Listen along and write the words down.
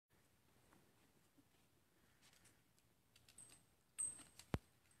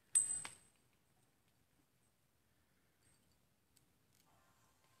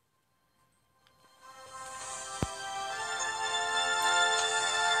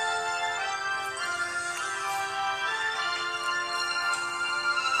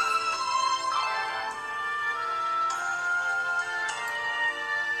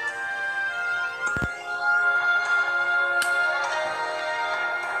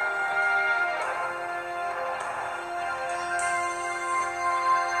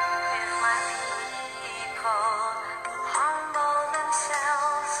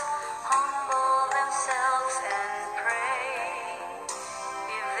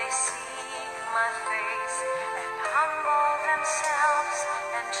face and humble themselves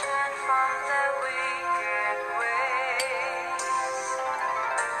and turn from their wicked ways,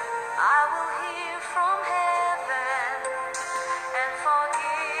 I will hear from heaven and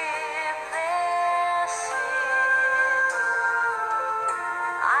forgive their sin.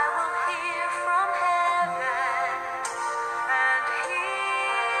 I will hear from heaven and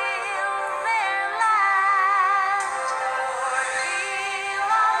heal their land. Lord, heal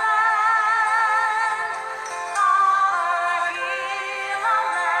our land. Father, heal our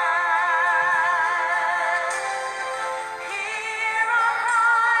land. Hear our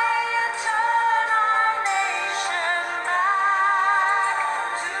cry and turn our nation back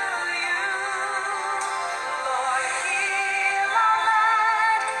to you. Lord, heal our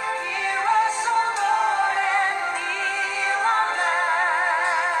land. Hear us, O Lord, and heal our land.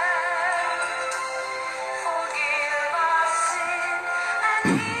 Forgive our sin and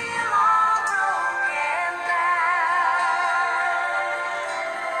heal our broken land.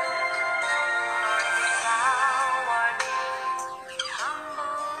 Lord, we bow our knees, we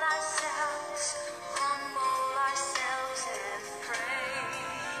humble ourselves and pray.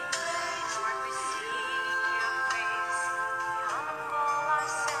 Lord, we seek your face, we humble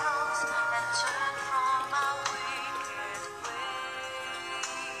ourselves and turn from our wicked ways.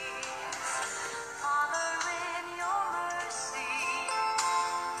 Father, in your mercy,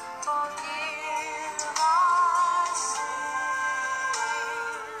 forgive our sin.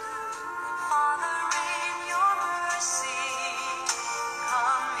 Father, in your mercy,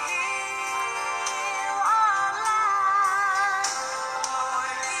 come heal our land.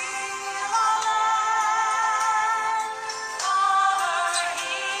 Lord, heal our land. Father,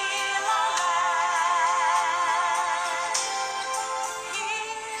 heal our land.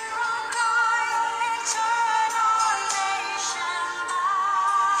 Hear our cry and turn our nation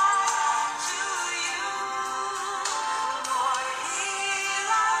back to you. Lord, heal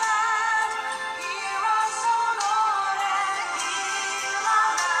our land. Hear us, O Lord, and heal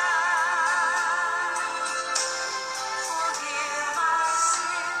our land. Forgive our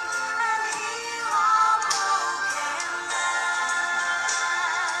sin and heal our broken land.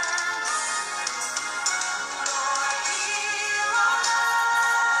 Lord, heal our land.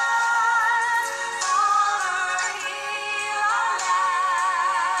 Father, heal our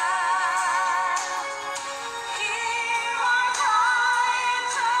land. Hear our cry and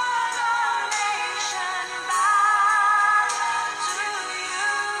turn our nation back to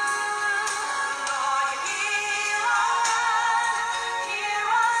you. Lord, heal our land. Hear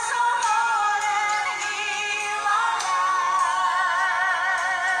us, O Lord, and heal our land.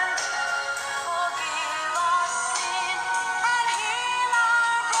 Forgive our sin and heal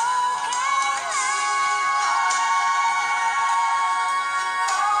our broken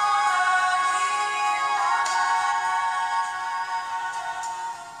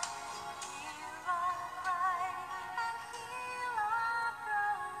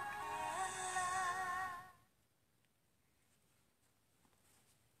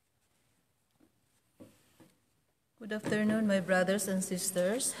Good afternoon, my brothers and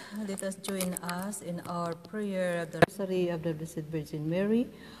sisters. Let us join us in our prayer of the Rosary of the Blessed Virgin Mary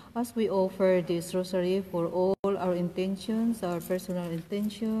as we offer this Rosary for all our intentions, our personal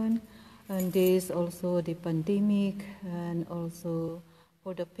intention, and this also the pandemic, and also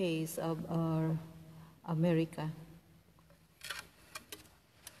for the peace of our America.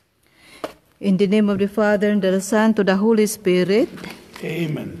 In the name of the Father, and the Son, and the Holy Spirit.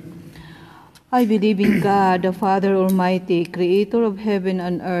 Amen. I believe in God, the Father Almighty, creator of heaven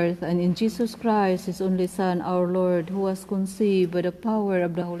and earth, and in Jesus Christ, his only Son, our Lord, who was conceived by the power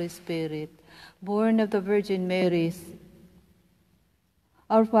of the Holy Spirit, born of the Virgin Mary.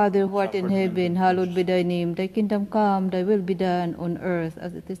 Our Father, who art in heaven, hallowed be thy name. Thy kingdom come, thy will be done on earth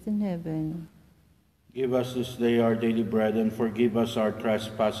as it is in heaven. Give us this day our daily bread, and forgive us our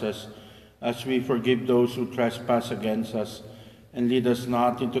trespasses, as we forgive those who trespass against us. And lead us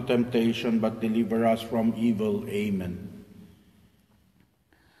not into temptation, but deliver us from evil. Amen.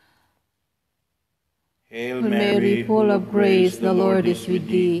 Hail Mary, full of grace, the Lord is with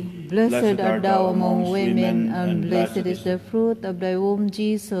thee. Blessed art thou among women, and blessed is the fruit of thy womb,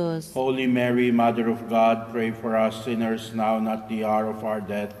 Jesus. Holy Mary, Mother of God, pray for us sinners now and at the hour of our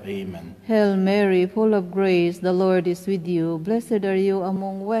death. Amen. Hail Mary, full of grace, the Lord is with you. Blessed are you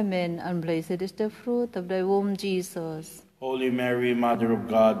among women, and blessed is the fruit of thy womb, Jesus. Holy Mary, Mother of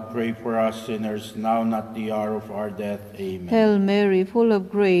God, pray for us sinners now and at the hour of our death. Amen. Hail Mary, full of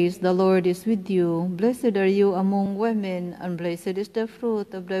grace, the Lord is with you. Blessed are you among women, and blessed is the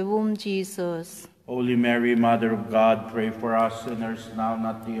fruit of thy womb, Jesus. Holy Mary, Mother of God, pray for us sinners now and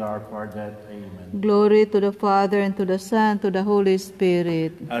at the hour of our death. Amen. Glory to the Father, and to the Son, and to the Holy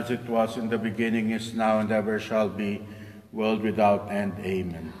Spirit. As it was in the beginning, is now, and ever shall be, world without end.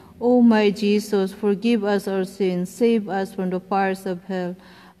 Amen. O my Jesus, forgive us our sins, save us from the fires of hell,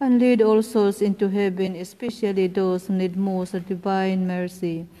 and lead all souls into heaven, especially those who need most of divine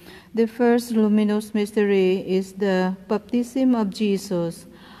mercy. The first luminous mystery is the baptism of Jesus.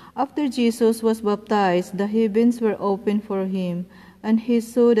 After Jesus was baptized, the heavens were opened for him, and he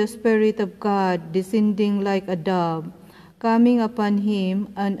saw the Spirit of God descending like a dove, coming upon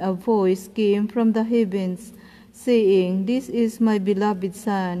him, and a voice came from the heavens, saying, "This is my beloved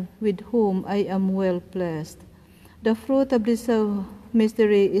Son, with whom I am well pleased." The fruit of this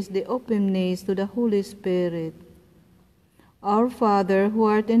mystery is the openness to the Holy Spirit. Our Father, who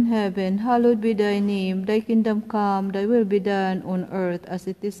art in heaven, hallowed be thy name. Thy kingdom come, thy will be done on earth as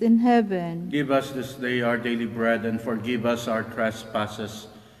it is in heaven. Give us this day our daily bread, and forgive us our trespasses,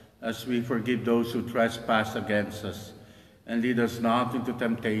 as we forgive those who trespass against us. And lead us not into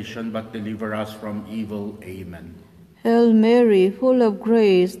temptation, but deliver us from evil. Amen. Hail Mary, full of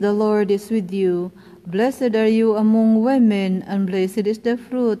grace, the Lord is with you. Blessed are you among women, and blessed is the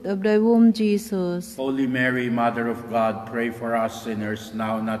fruit of thy womb, Jesus. Holy Mary, Mother of God, pray for us sinners,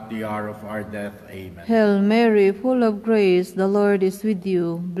 now and at the hour of our death. Amen. Hail Mary, full of grace, the Lord is with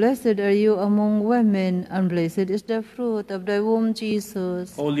you. Blessed are you among women, and blessed is the fruit of thy womb,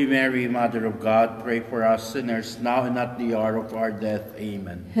 Jesus. Holy Mary, Mother of God, pray for us sinners, now and at the hour of our death.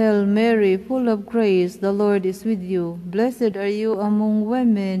 Amen. Hail Mary, full of grace, the Lord is with you. Blessed are you among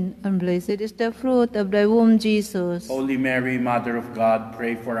women, and blessed is the fruit of thy womb, Jesus. Holy Mary, Mother of God,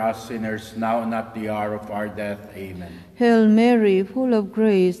 pray for us sinners, now and at the hour of our death. Amen. Hail Mary, full of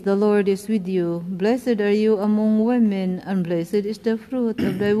grace, the Lord is with you. Blessed are you among women, and blessed is the fruit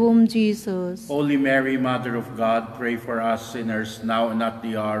of thy womb, Jesus. Holy Mary, Mother of God, pray for us sinners, now and at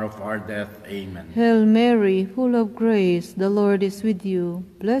the hour of our death. Amen. Hail Mary, full of grace, the Lord is with you.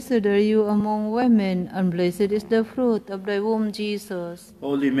 Blessed are you among women, and blessed is the fruit of thy womb, Jesus.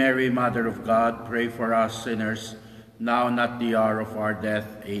 Holy Mary, Mother of God, pray for us sinners, now and at the hour of our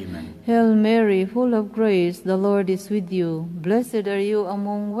death. Amen. Hail Mary, full of grace, the Lord is with you. Blessed are you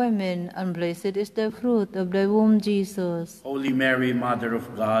among women, and blessed is the fruit of thy womb, Jesus. Holy Mary, Mother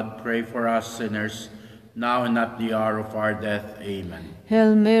of God, pray for us sinners, now and at the hour of our death. Amen.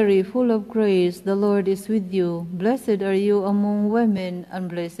 Hail Mary, full of grace, the Lord is with you. Blessed are you among women, and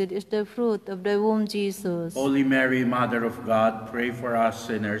blessed is the fruit of thy womb, Jesus. Holy Mary, Mother of God, pray for us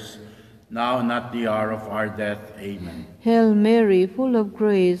sinners, now and at the hour of our death. Amen. Hail Mary, full of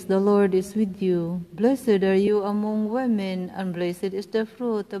grace, the Lord is with you. Blessed are you among women, and blessed is the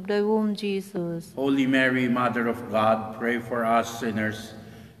fruit of thy womb, Jesus. Holy Mary, Mother of God, pray for us sinners,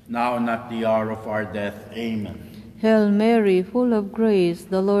 now and at the hour of our death. Amen. Hail Mary, full of grace,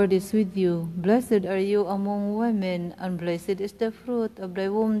 the Lord is with you. Blessed are you among women, and blessed is the fruit of thy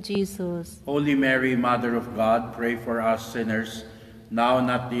womb, Jesus. Holy Mary, Mother of God, pray for us sinners, now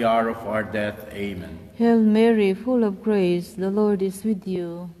and at the hour of our death. Amen. Hail Mary, full of grace, the Lord is with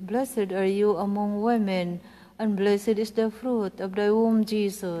you. Blessed are you among women, and blessed is the fruit of thy womb,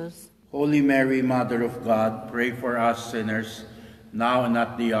 Jesus. Holy Mary, Mother of God, pray for us sinners, now and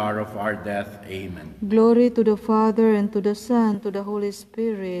at the hour of our death. Amen. Glory to the Father, and to the Son, and to the Holy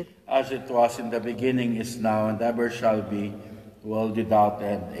Spirit. As it was in the beginning, is now, and ever shall be, world without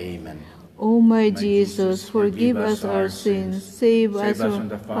end. Amen. O my Jesus, forgive us our sins, save us from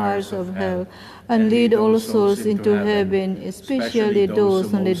the fires of hell, and lead all souls into heaven, especially those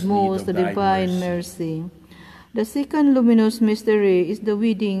who need most the divine mercy. The second luminous mystery is the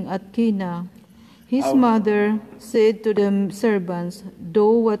wedding at Cana. His mother said to the servants,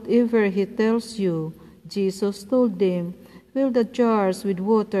 "Do whatever he tells you." Jesus told them, "Fill the jars with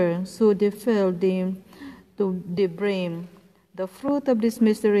water," so they filled them to the brim. The fruit of this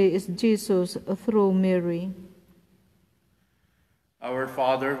mystery is Jesus through Mary. Our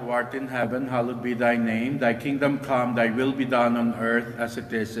Father, who art in heaven, hallowed be thy name. Thy kingdom come, thy will be done on earth as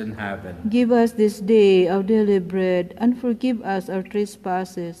it is in heaven. Give us this day our daily bread, and forgive us our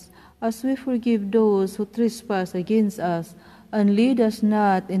trespasses, as we forgive those who trespass against us. And lead us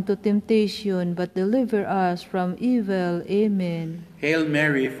not into temptation, but deliver us from evil. Amen. Hail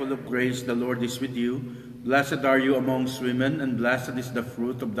Mary, full of grace, the Lord is with you. Blessed are you amongst women, and blessed is the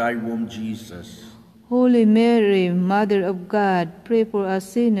fruit of thy womb, Jesus. Holy Mary, Mother of God, pray for us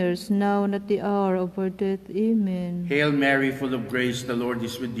sinners, now and at the hour of our death. Amen. Hail Mary, full of grace, the Lord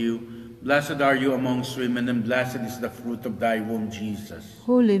is with you. Blessed are you amongst women, and blessed is the fruit of thy womb, Jesus.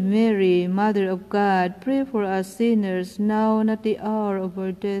 Holy Mary, Mother of God, pray for us sinners, now and at the hour of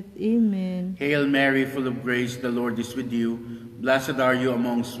our death. Amen. Hail Mary, full of grace, the Lord is with you. Blessed are you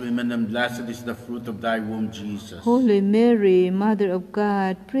amongst women, and blessed is the fruit of thy womb, Jesus. Holy Mary, Mother of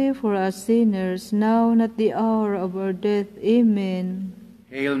God, pray for us sinners, now and at the hour of our death. Amen.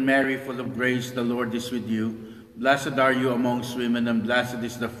 Hail Mary, full of grace, the Lord is with you. Blessed are you amongst women, and blessed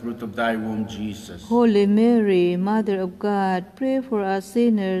is the fruit of thy womb, Jesus. Holy Mary, Mother of God, pray for us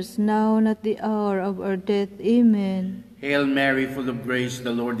sinners, now and at the hour of our death. Amen. Hail Mary, full of grace,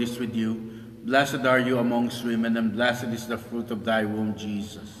 the Lord is with you. Blessed are you amongst women, and blessed is the fruit of thy womb,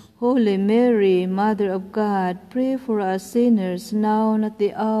 Jesus. Holy Mary, Mother of God, pray for us sinners, now and at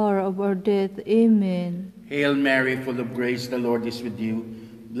the hour of our death. Amen. Hail Mary, full of grace, the Lord is with you.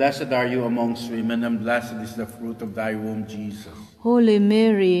 Blessed are you amongst women, and blessed is the fruit of thy womb, Jesus. Holy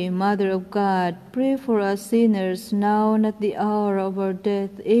Mary, Mother of God, pray for us sinners, now and at the hour of our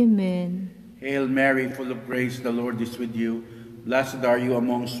death. Amen. Hail Mary, full of grace, the Lord is with you. Blessed are you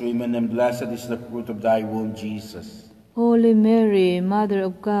amongst women, and blessed is the fruit of thy womb, Jesus. Holy Mary, Mother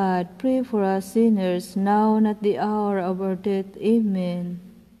of God, pray for us sinners, now and at the hour of our death. Amen.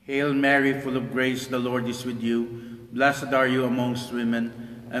 Hail Mary, full of grace, the Lord is with you. Blessed are you amongst women,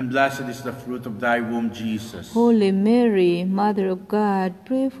 and blessed is the fruit of thy womb, Jesus. Holy Mary, Mother of God,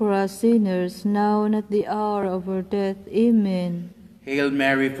 pray for us sinners, now and at the hour of our death. Amen. Hail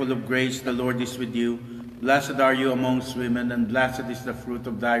Mary, full of grace, the Lord is with you. Blessed are you amongst women, and blessed is the fruit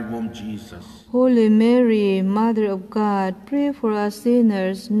of thy womb, Jesus. Holy Mary, Mother of God, pray for us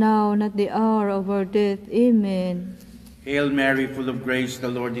sinners, now and at the hour of our death. Amen. Hail Mary, full of grace, the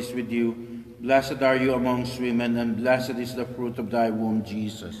Lord is with you. Blessed are you amongst women, and blessed is the fruit of thy womb,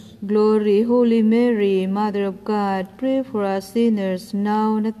 Jesus. Glory, Holy Mary, Mother of God, pray for us sinners,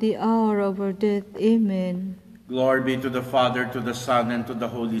 now and at the hour of our death. Amen. Glory be to the Father, to the Son, and to the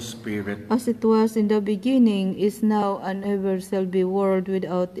Holy Spirit. As it was in the beginning, is now, and ever shall be, world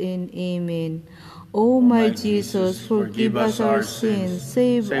without end. Amen. O my Jesus, forgive us our sins,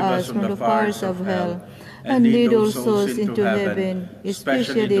 save us from the fires of hell, and lead all souls into heaven,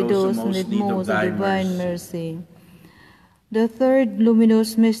 especially those who need most of divine mercy. The third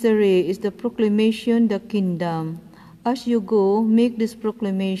luminous mystery is the proclamation of the kingdom. As you go, make this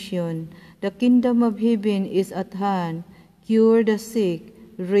proclamation. The kingdom of heaven is at hand. Cure the sick,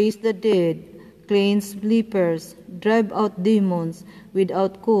 raise the dead, cleanse lepers, drive out demons.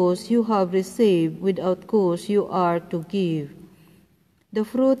 Without cause you have received, without cause you are to give. The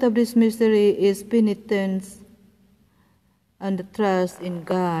fruit of this mystery is penitence and the trust in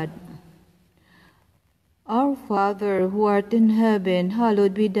God. Our Father, who art in heaven,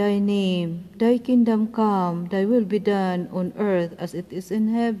 hallowed be thy name. Thy kingdom come, thy will be done on earth as it is in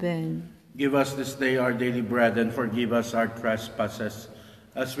heaven. Give us this day our daily bread, and forgive us our trespasses,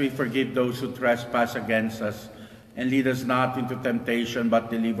 as we forgive those who trespass against us. And lead us not into temptation,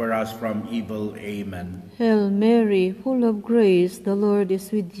 but deliver us from evil. Amen. Hail Mary, full of grace, the Lord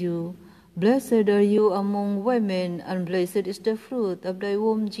is with you. Blessed are you among women, and blessed is the fruit of thy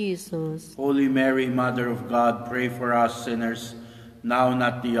womb, Jesus. Holy Mary, Mother of God, pray for us sinners, now and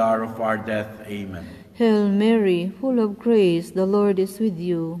at the hour of our death. Amen. Hail Mary, full of grace, the Lord is with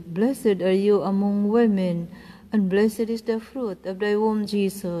you. Blessed are you among women, and blessed is the fruit of thy womb,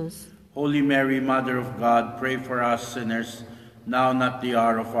 Jesus. Holy Mary, Mother of God, pray for us sinners, now and at the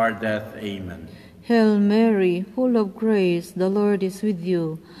hour of our death. Amen. Hail Mary, full of grace, the Lord is with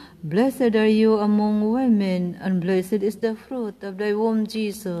you. Blessed are you among women, and blessed is the fruit of thy womb,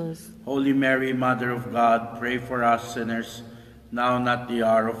 Jesus. Holy Mary, Mother of God, pray for us sinners, now and at the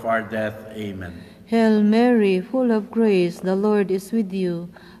hour of our death. Amen. Hail Mary, full of grace, the Lord is with you.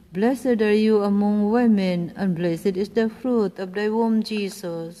 Blessed are you among women, and blessed is the fruit of thy womb,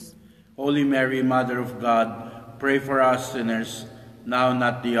 Jesus. Holy Mary, Mother of God, pray for us sinners, now and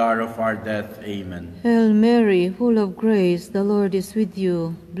at the hour of our death. Amen. Hail Mary, full of grace, the Lord is with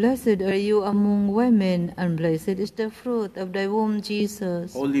you. Blessed are you among women, and blessed is the fruit of thy womb,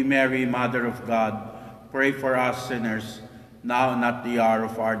 Jesus. Holy Mary, Mother of God, pray for us sinners, now and at the hour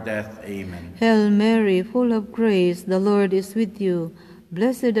of our death. Amen. Hail Mary, full of grace, the Lord is with you.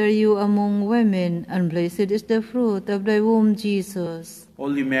 Blessed are you among women, and blessed is the fruit of thy womb, Jesus.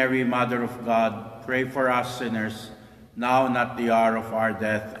 Holy Mary, Mother of God, pray for us sinners, now and at the hour of our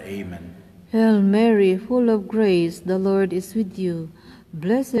death. Amen. Hail Mary, full of grace, the Lord is with you.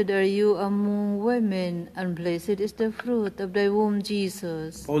 Blessed are you among women, and blessed is the fruit of thy womb,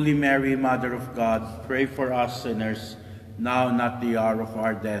 Jesus. Holy Mary, Mother of God, pray for us sinners, now and at the hour of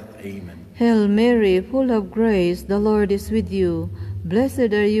our death. Amen. Hail Mary, full of grace, the Lord is with you.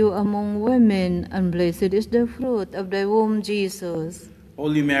 Blessed are you among women, and blessed is the fruit of thy womb, Jesus.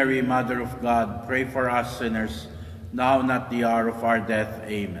 Holy Mary, Mother of God, pray for us sinners, now and at the hour of our death.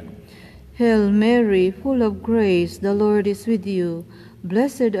 Amen. Hail Mary, full of grace, the Lord is with you.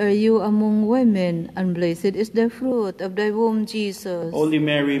 Blessed are you among women, and blessed is the fruit of thy womb, Jesus. Holy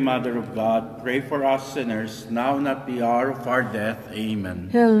Mary, Mother of God, pray for us sinners, now and at the hour of our death. Amen.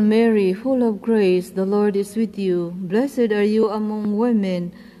 Hail Mary, full of grace, the Lord is with you. Blessed are you among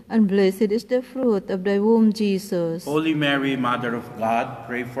women, and blessed is the fruit of thy womb, Jesus. Holy Mary, Mother of God,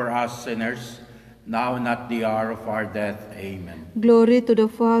 pray for us sinners, now and at the hour of our death. Amen. Glory to the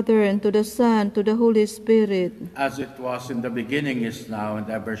Father, and to the Son, to the Holy Spirit. As it was in the beginning, is now, and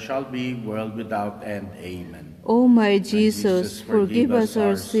ever shall be, world without end. Amen. O my Jesus, forgive us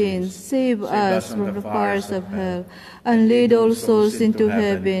our sins, save us from the fires of hell, and lead all souls into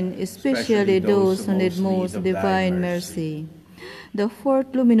heaven, especially those who need most divine mercy. The fourth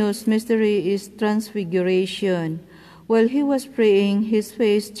luminous mystery is Transfiguration. While he was praying, his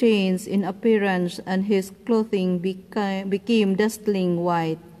face changed in appearance, and his clothing became dazzling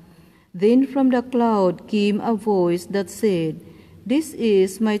white. Then from the cloud came a voice that said, "This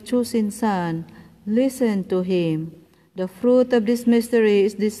is my chosen Son, listen to him." The fruit of this mystery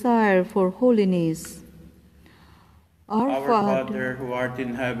is desire for holiness. Our Father, who art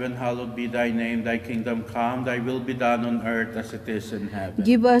in heaven, hallowed be thy name. Thy kingdom come, thy will be done on earth as it is in heaven.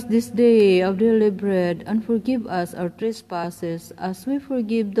 Give us this day our daily bread, and forgive us our trespasses, as we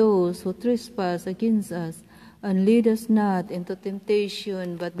forgive those who trespass against us. And lead us not into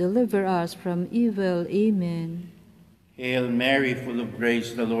temptation, but deliver us from evil. Amen. Hail Mary, full of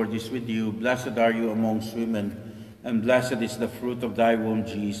grace, the Lord is with you. Blessed are you amongst women, and blessed is the fruit of thy womb,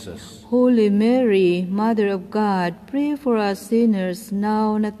 Jesus. Holy Mary, Mother of God, pray for us sinners,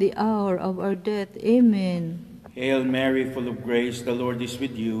 now and at the hour of our death. Amen. Hail Mary, full of grace, the Lord is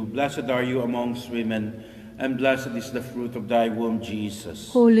with you. Blessed are you amongst women, and blessed is the fruit of thy womb, Jesus.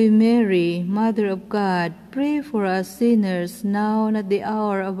 Holy Mary, Mother of God, pray for us sinners, now and at the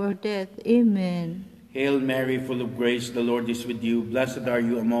hour of our death. Amen. Hail Mary, full of grace, the Lord is with you. Blessed are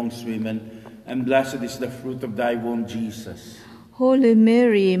you amongst women, and blessed is the fruit of thy womb, Jesus. Holy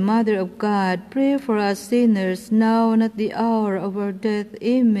Mary, Mother of God, pray for us sinners, now and at the hour of our death.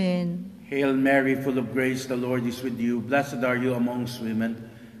 Amen. Hail Mary, full of grace, the Lord is with you. Blessed are you amongst women,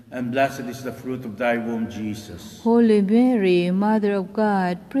 and blessed is the fruit of thy womb, Jesus. Holy Mary, Mother of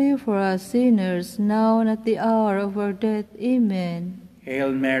God, pray for us sinners, now and at the hour of our death. Amen.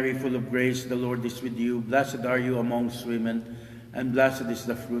 Hail Mary, full of grace, the Lord is with you. Blessed are you amongst women, and blessed is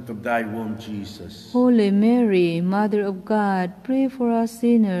the fruit of thy womb, Jesus. Holy Mary, Mother of God, pray for us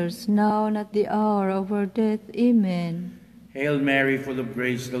sinners, now and at the hour of our death. Amen. Hail Mary, full of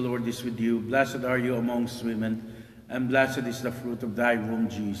grace, the Lord is with you. Blessed are you amongst women, and blessed is the fruit of thy womb,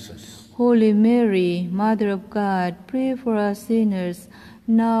 Jesus. Holy Mary, Mother of God, pray for us sinners,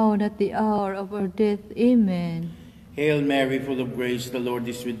 now and at the hour of our death. Amen. Hail Mary, full of grace, the Lord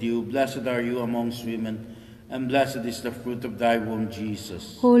is with you. Blessed are you amongst women, and blessed is the fruit of thy womb,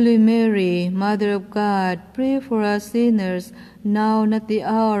 Jesus. Holy Mary, Mother of God, pray for us sinners, now and at the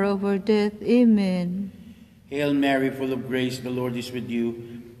hour of our death. Amen. Hail Mary, full of grace, the Lord is with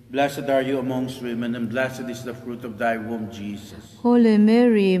you. Blessed are you amongst women, and blessed is the fruit of thy womb, Jesus. Holy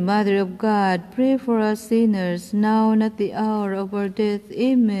Mary, Mother of God, pray for us sinners, now and at the hour of our death.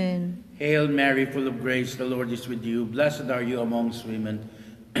 Amen. Hail Mary, full of grace, the Lord is with you. Blessed are you amongst women,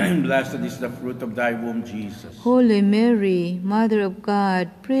 and blessed is the fruit of thy womb, Jesus. Holy Mary, Mother of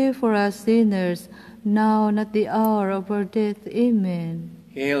God, pray for us sinners, now and at the hour of our death. Amen.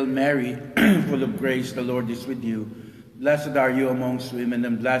 Hail Mary, full of grace, the Lord is with you. Blessed are you amongst women,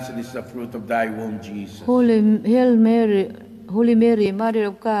 and blessed is the fruit of thy womb, Jesus. Holy Mary, Mother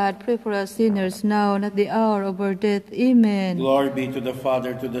of God, pray for us sinners, now and at the hour of our death. Amen. Glory be to the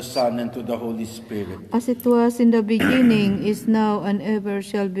Father, to the Son, and to the Holy Spirit. As it was in the beginning, is now, and ever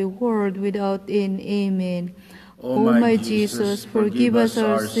shall be, world without end. Amen. O my Jesus, forgive us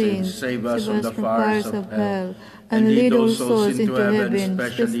our sins, save us from the fires of hell, and lead all souls into heaven,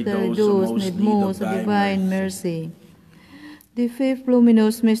 especially those who need most of divine mercy. The fifth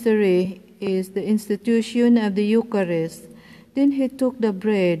luminous mystery is the institution of the Eucharist. Then he took the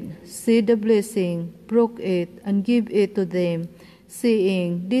bread, said the blessing, broke it, and gave it to them,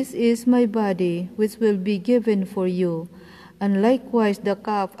 saying, "This is my body, which will be given for you." And likewise the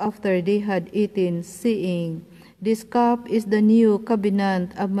cup after they had eaten, saying, "This cup is the new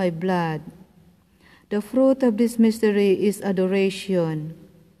covenant of my blood." The fruit of this mystery is adoration.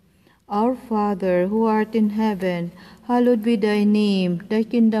 Our Father, who art in heaven, hallowed be thy name. Thy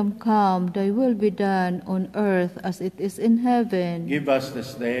kingdom come, thy will be done on earth as it is in heaven. Give us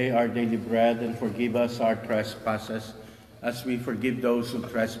this day our daily bread, and forgive us our trespasses, as we forgive those who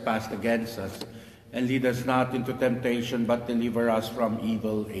trespass against us. And lead us not into temptation, but deliver us from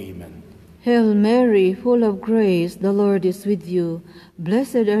evil. Amen. Hail Mary, full of grace, the Lord is with you.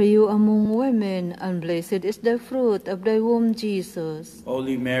 Blessed are you among women, and blessed is the fruit of thy womb, Jesus.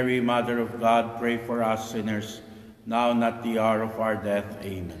 Holy Mary, Mother of God, pray for us sinners, now and at the hour of our death.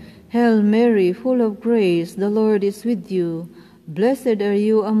 Amen. Hail Mary, full of grace, the Lord is with you. Blessed are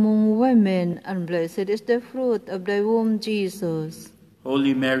you among women, and blessed is the fruit of thy womb, Jesus.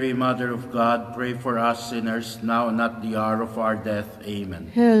 Holy Mary, Mother of God, pray for us sinners, now and at the hour of our death. Amen.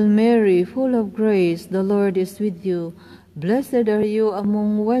 Hail Mary, full of grace, the Lord is with you. Blessed are you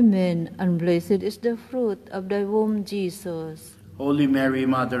among women, and blessed is the fruit of thy womb, Jesus. Holy Mary,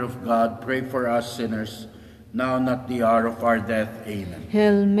 Mother of God, pray for us sinners, now and at the hour of our death. Amen.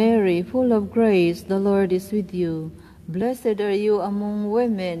 Hail Mary, full of grace, the Lord is with you. Blessed are you among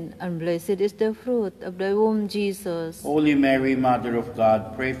women, and blessed is the fruit of thy womb, Jesus. Holy Mary, Mother of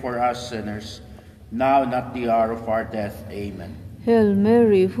God, pray for us sinners, now and at the hour of our death. Amen. Hail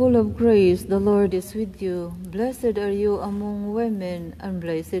Mary, full of grace, the Lord is with you. Blessed are you among women, and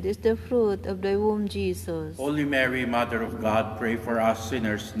blessed is the fruit of thy womb, Jesus. Holy Mary, Mother of God, pray for us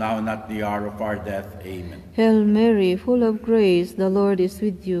sinners, now and at the hour of our death. Amen. Hail Mary, full of grace, the Lord is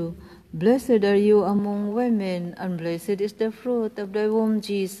with you. Blessed are you among women, and blessed is the fruit of thy womb,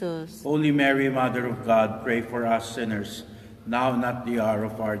 Jesus. Holy Mary, Mother of God, pray for us sinners, now and at the hour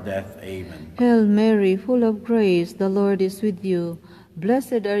of our death. Amen. Hail Mary, full of grace, the Lord is with you.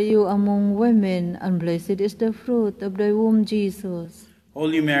 Blessed are you among women, and blessed is the fruit of thy womb, Jesus.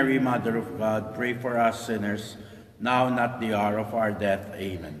 Holy Mary, Mother of God, pray for us sinners, now and at the hour of our death.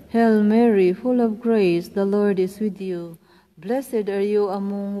 Amen. Hail Mary, full of grace, the Lord is with you. Blessed are you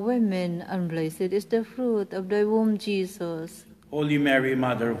among women, and blessed is the fruit of thy womb, Jesus. Holy Mary,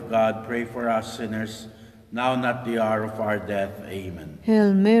 Mother of God, pray for us sinners, now and at the hour of our death. Amen.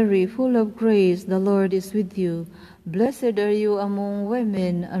 Hail Mary, full of grace, the Lord is with you. Blessed are you among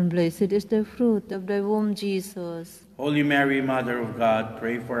women, and blessed is the fruit of thy womb, Jesus. Holy Mary, Mother of God,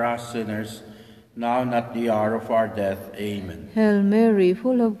 pray for us sinners, now and at the hour of our death. Amen. Hail Mary,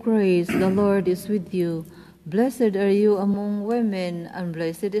 full of grace, the Lord is with you. Blessed are you among women, and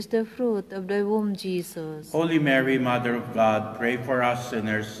blessed is the fruit of thy womb, Jesus. Holy Mary, Mother of God, pray for us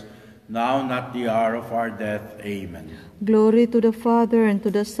sinners, now and at the hour of our death. Amen. Glory to the Father, and to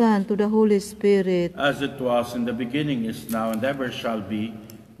the Son, to the Holy Spirit. As it was in the beginning, is now, and ever shall be,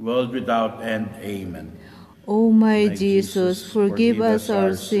 world without end. Amen. O my My Jesus, Jesus, forgive us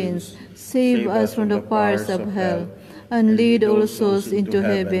our sins, save us from the fires of hell, and lead all souls into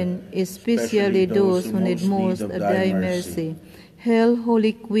heaven, especially those who need most of thy mercy. Hail,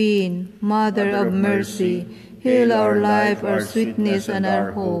 Holy Queen, Mother of mercy, hail our life, our sweetness, and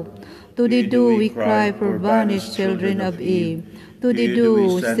our hope. To thee do we cry, for banished children of Eve. To thee do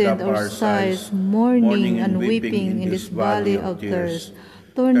we send our sighs, mourning and weeping in this valley of thirst.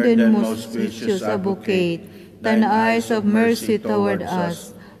 Turn then, most gracious Advocate, thine eyes of mercy toward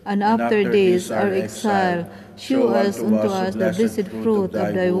us, and after this our exile, shew us unto us the blessed fruit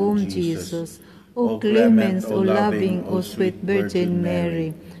of thy womb, Jesus. O clement, O loving, O sweet Virgin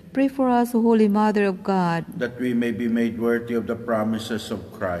Mary, pray for us, O Holy Mother of God, that we may be made worthy of the promises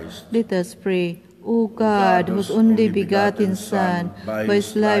of Christ. let us pray. O God, whose only begotten Son, by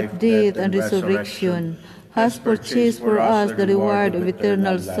his life, death, and resurrection, has purchased for us the reward of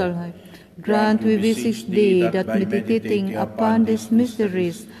eternal life, grant, we beseech thee, that meditating upon these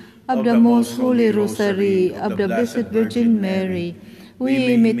mysteries of the most holy Rosary of the Blessed Virgin Mary,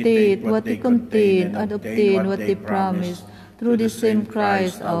 we imitate what they contain and obtain what they promise, through the same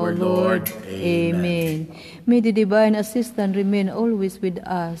Christ our Lord. Amen. May the divine assistance remain always with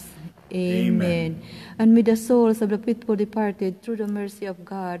us. Amen. And may the souls of the faithful departed, through the mercy of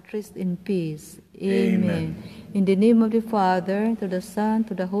God, rest in peace. Amen. In the name of the Father, to the Son,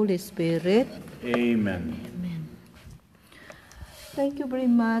 to the Holy Spirit. Amen. Thank you very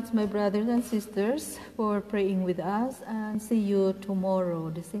much, my brothers and sisters, for praying with us, and see you tomorrow,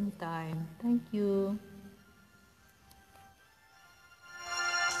 the same time. Thank you.